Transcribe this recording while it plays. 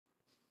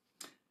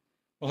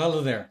Well,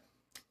 hello there.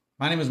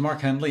 My name is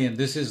Mark Hundley, and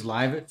this is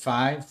Live at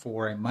 5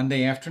 for a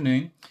Monday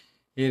afternoon.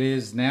 It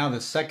is now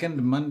the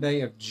second Monday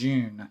of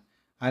June.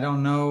 I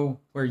don't know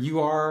where you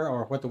are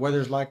or what the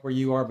weather's like where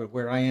you are, but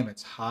where I am,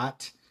 it's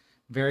hot,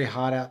 very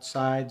hot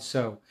outside.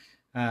 So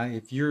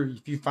if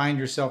you find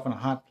yourself in a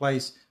hot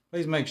place,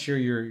 please make sure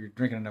you're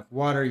drinking enough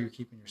water, you're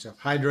keeping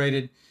yourself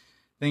hydrated,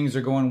 things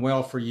are going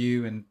well for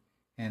you, and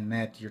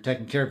that you're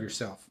taking care of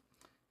yourself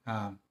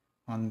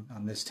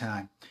on this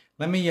time.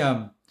 Let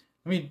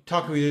me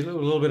talk to you a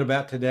little bit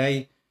about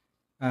today.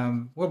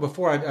 Well,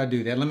 before I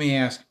do that, let me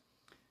ask.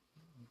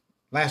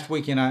 Last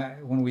weekend,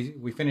 when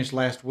we finished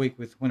last week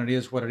with When It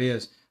Is What It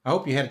Is, I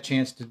hope you had a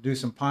chance to do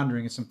some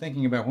pondering and some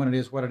thinking about when it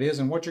is what it is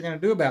and what you're going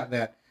to do about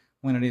that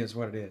when it is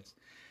what it is.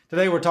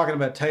 Today, we're talking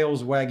about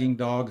tails wagging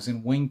dogs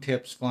and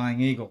wingtips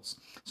flying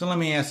eagles. So let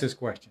me ask this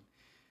question.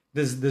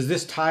 Does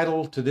this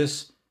title to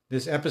this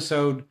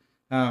episode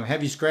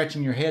have you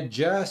scratching your head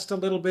just a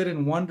little bit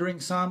and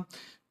wondering some?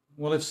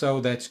 Well, if so,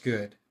 that's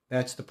good.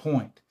 That's the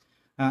point.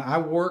 I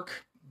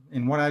work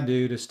in what I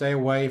do to stay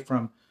away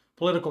from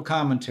political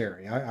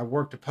commentary. I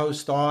work to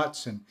post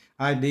thoughts and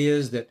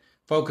ideas that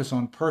focus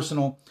on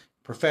personal,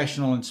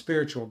 professional, and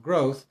spiritual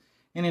growth.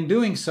 And in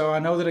doing so, I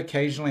know that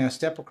occasionally I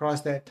step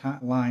across that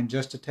line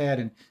just a tad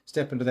and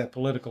step into that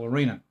political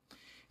arena.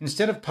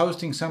 Instead of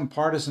posting some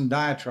partisan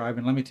diatribe,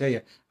 and let me tell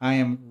you, I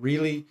am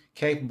really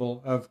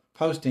capable of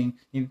posting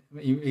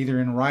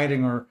either in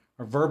writing or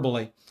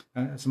verbally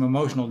some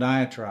emotional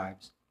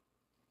diatribes.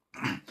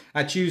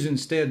 I choose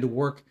instead to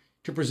work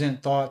to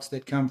present thoughts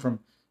that come from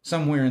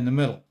somewhere in the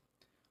middle.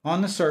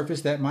 On the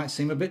surface, that might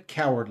seem a bit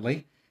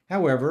cowardly.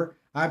 However,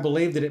 I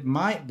believe that it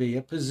might be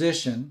a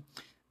position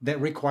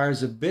that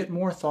requires a bit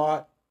more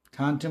thought,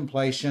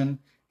 contemplation,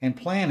 and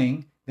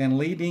planning than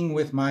leading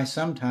with my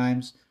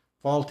sometimes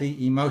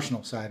faulty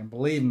emotional side. And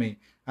believe me,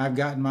 I've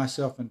gotten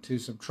myself into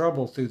some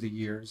trouble through the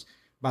years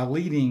by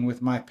leading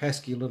with my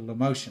pesky little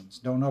emotions.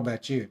 Don't know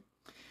about you.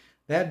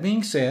 That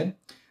being said,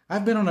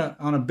 I've been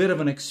on a bit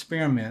of an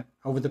experiment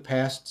over the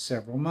past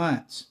several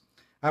months.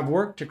 I've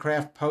worked to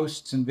craft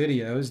posts and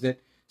videos that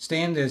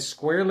stand as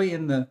squarely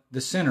in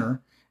the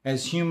center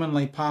as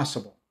humanly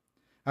possible.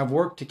 I've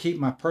worked to keep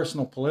my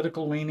personal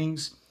political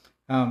leanings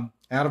out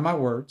of my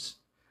words.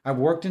 I've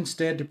worked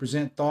instead to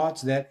present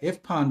thoughts that,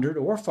 if pondered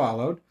or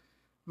followed,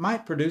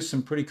 might produce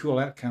some pretty cool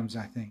outcomes,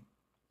 I think.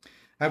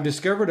 I've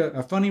discovered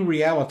a funny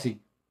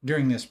reality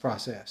during this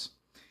process.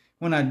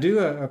 When I do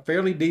a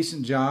fairly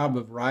decent job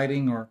of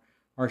writing or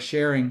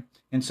sharing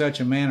in such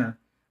a manner,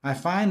 I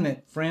find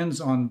that friends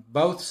on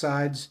both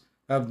sides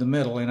of the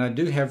middle, and I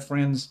do have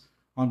friends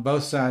on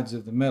both sides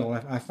of the middle,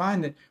 I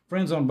find that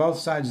friends on both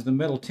sides of the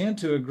middle tend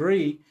to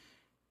agree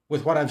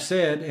with what I've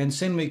said and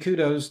send me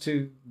kudos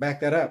to back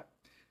that up.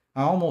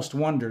 I almost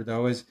wonder,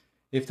 though, as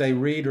if they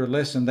read or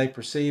listen, they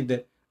perceive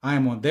that I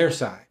am on their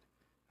side.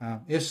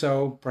 If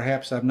so,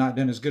 perhaps I've not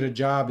done as good a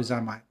job as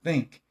I might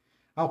think.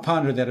 I'll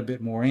ponder that a bit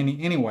more.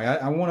 Anyway,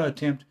 I want to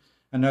attempt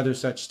another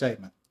such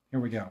statement. Here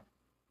we go.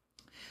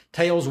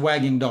 Tails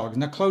wagging dogs.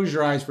 Now close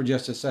your eyes for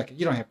just a second.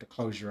 You don't have to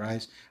close your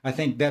eyes. I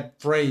think that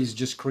phrase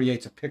just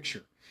creates a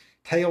picture.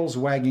 Tails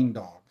wagging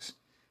dogs.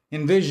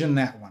 Envision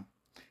that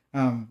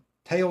one.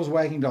 Tails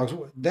wagging dogs.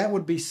 That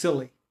would be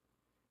silly,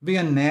 be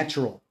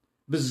unnatural,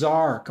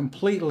 bizarre,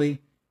 completely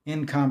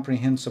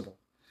incomprehensible.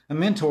 A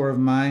mentor of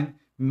mine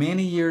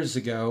many years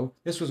ago,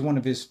 this was one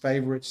of his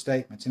favorite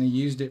statements, and he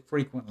used it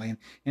frequently. And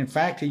in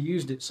fact, he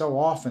used it so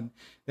often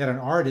that an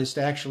artist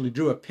actually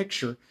drew a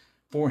picture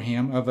for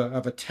him of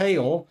a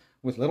tail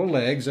with little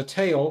legs, a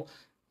tail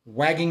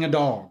wagging a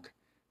dog.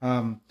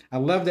 I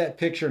love that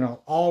picture, and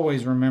I'll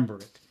always remember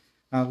it.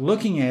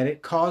 Looking at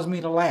it caused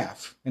me to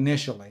laugh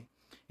initially,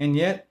 and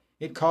yet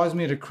it caused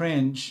me to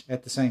cringe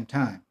at the same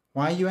time.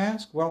 Why, you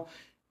ask? Well,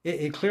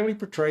 it clearly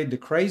portrayed the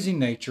crazy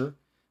nature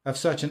of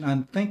such an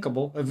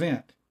unthinkable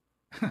event.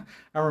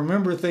 I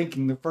remember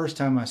thinking the first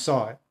time I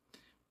saw it,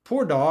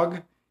 poor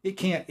dog, it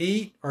can't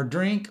eat or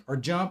drink or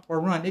jump or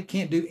run. It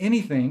can't do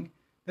anything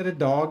that a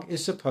dog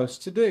is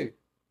supposed to do.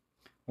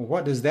 Well,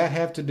 what does that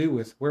have to do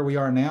with where we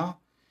are now?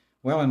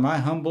 Well, in my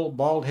humble,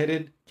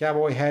 bald-headed,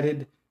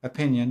 cowboy-hatted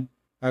opinion,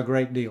 a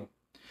great deal.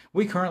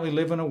 We currently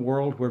live in a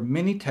world where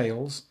many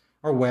tails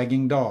are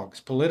wagging dogs,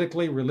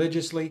 politically,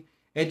 religiously,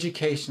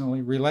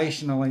 educationally,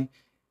 relationally,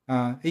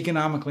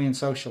 economically, and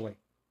socially.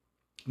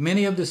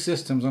 Many of the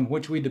systems on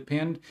which we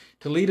depend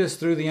to lead us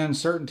through the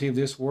uncertainty of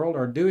this world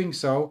are doing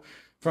so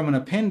from an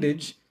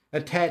appendage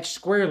attached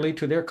squarely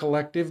to their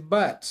collective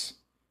butts.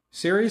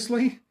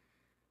 Seriously?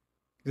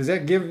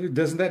 Doesn't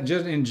that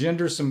just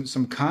engender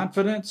some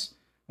confidence?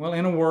 Well,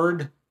 in a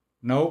word,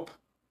 nope.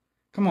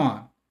 Come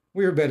on,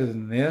 we are better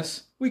than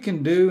this. We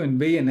can do and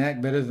be and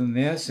act better than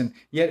this, and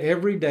yet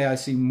every day I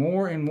see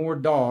more and more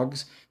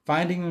dogs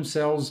finding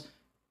themselves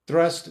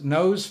thrust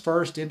nose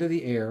first into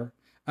the air,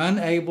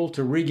 unable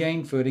to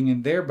regain footing,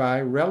 and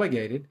thereby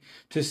relegated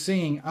to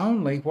seeing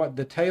only what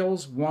the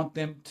tails want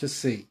them to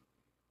see.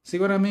 See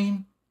what I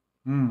mean?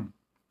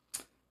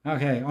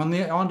 Okay,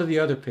 on to the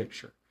other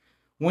picture.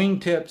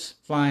 Wingtips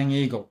flying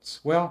eagles.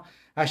 Well,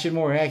 I should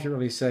more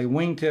accurately say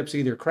wingtips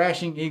either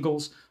crashing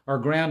eagles or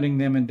grounding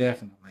them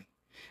indefinitely.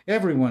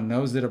 Everyone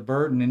knows that a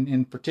bird, and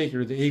in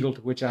particular the eagle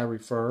to which I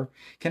refer,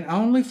 can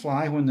only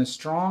fly when the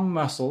strong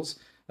muscles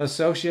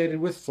associated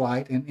with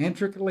flight and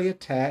intricately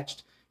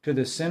attached to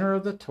the center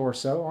of the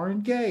torso are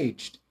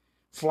engaged.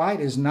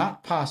 Flight is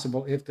not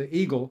possible if the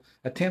eagle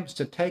attempts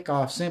to take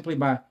off simply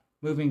by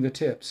moving the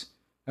tips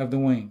of the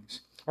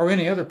wings, or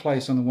any other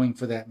place on the wing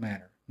for that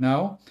matter.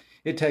 No,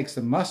 it takes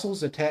the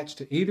muscles attached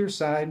to either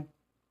side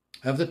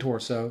of the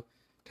torso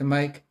to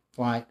make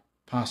flight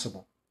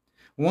possible.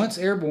 Once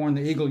airborne,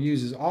 the eagle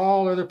uses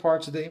all other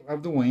parts of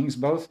the wings,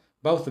 both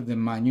of them,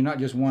 mind you, not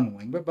just one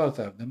wing, but both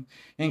of them,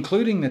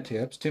 including the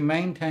tips, to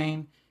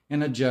maintain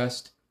and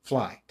adjust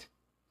flight.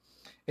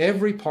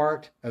 Every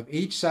part of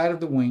each side of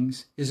the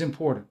wings is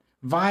important,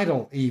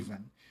 vital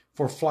even,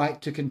 for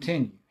flight to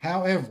continue.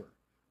 However,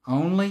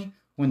 only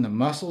when the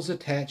muscles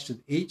attached to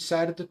each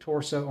side of the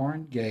torso are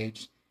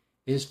engaged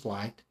is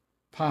flight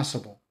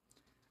possible.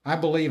 I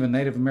believe a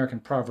Native American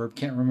proverb,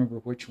 can't remember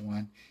which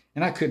one,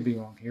 and I could be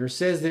wrong here,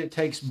 says that it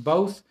takes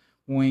both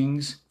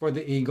wings for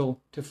the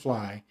eagle to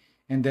fly,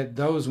 and that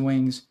those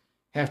wings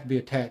have to be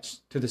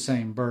attached to the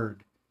same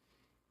bird.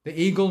 The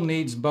eagle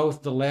needs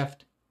both the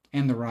left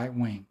and the right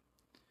wing.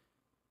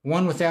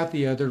 One without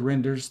the other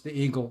renders the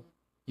eagle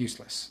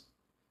useless.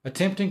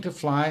 Attempting to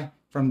fly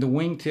from the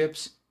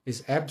wingtips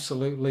is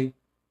absolutely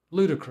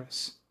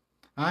ludicrous.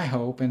 I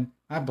hope and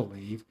I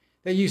believe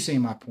that you see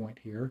my point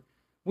here.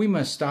 We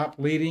must stop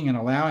leading and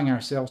allowing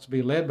ourselves to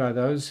be led by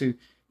those who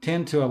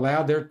tend to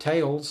allow their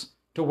tails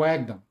to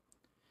wag them.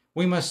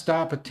 We must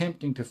stop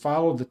attempting to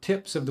follow the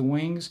tips of the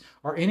wings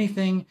or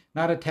anything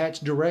not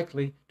attached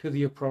directly to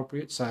the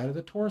appropriate side of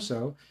the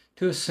torso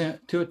to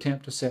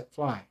attempt to set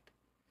flight.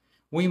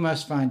 We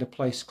must find a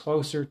place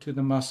closer to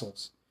the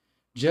muscles,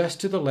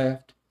 just to the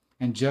left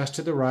and just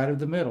to the right of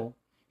the middle,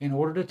 in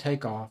order to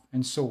take off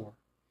and soar.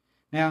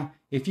 Now,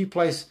 if your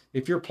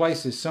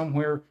place is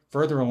somewhere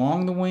further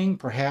along the wing,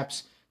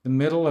 perhaps the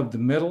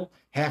middle,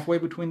 halfway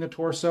between the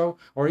torso,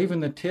 or even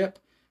the tip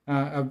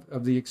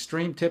of the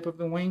extreme tip of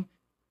the wing,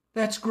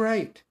 that's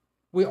great.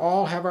 We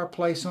all have our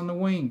place on the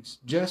wings.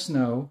 Just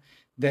know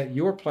that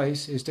your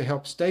place is to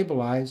help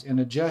stabilize and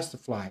adjust the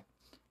flight,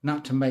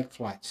 not to make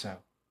flight so.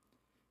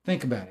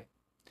 Think about it.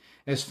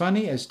 As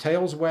funny as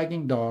tails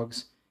wagging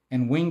dogs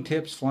and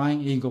wingtips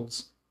flying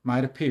eagles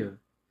might appear,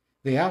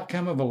 the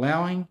outcome of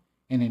allowing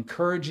and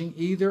encouraging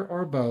either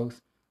or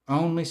both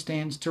only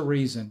stands to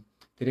reason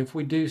that if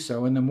we do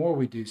so, and the more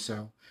we do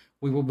so,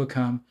 we will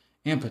become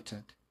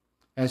impotent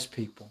as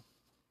people.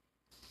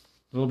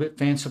 A little bit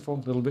fanciful,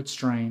 a little bit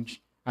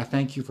strange. I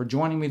thank you for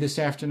joining me this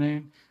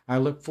afternoon. I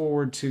look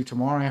forward to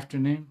tomorrow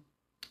afternoon,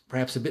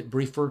 perhaps a bit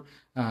briefer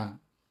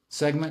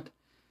segment.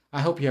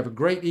 I hope you have a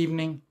great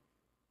evening.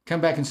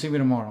 Come back and see me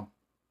tomorrow.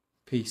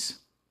 Peace.